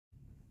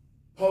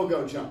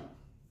Pogo jump.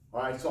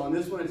 All right, so on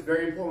this one, it's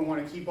very important. We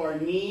want to keep our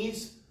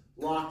knees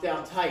locked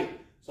out tight.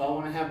 So I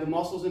want to have the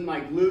muscles in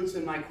my glutes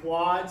and my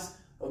quads,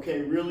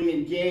 okay, really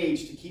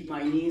engaged to keep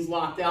my knees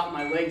locked out.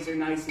 My legs are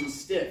nice and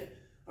stiff.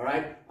 All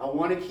right, I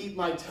want to keep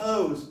my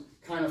toes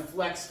kind of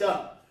flexed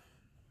up.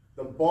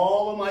 The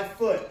ball of my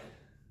foot,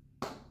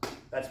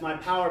 that's my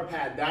power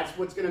pad. That's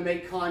what's going to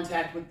make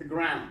contact with the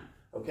ground.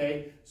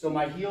 Okay, so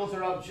my heels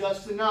are up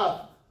just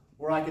enough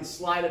where I could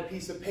slide a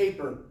piece of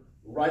paper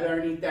right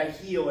underneath that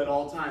heel at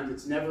all times.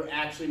 It's never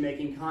actually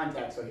making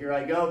contact. So here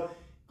I go.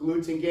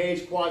 Glutes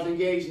engaged, quads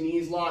engaged,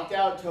 knees locked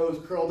out,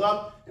 toes curled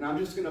up, and I'm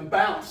just going to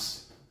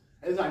bounce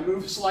as I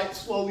move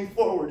slowly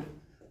forward,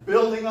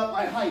 building up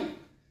my height,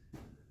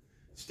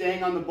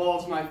 staying on the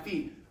balls of my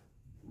feet,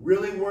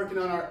 really working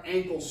on our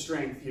ankle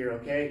strength here,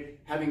 okay?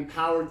 Having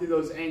power through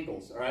those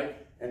ankles, all right?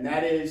 And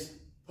that is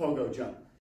pogo jump.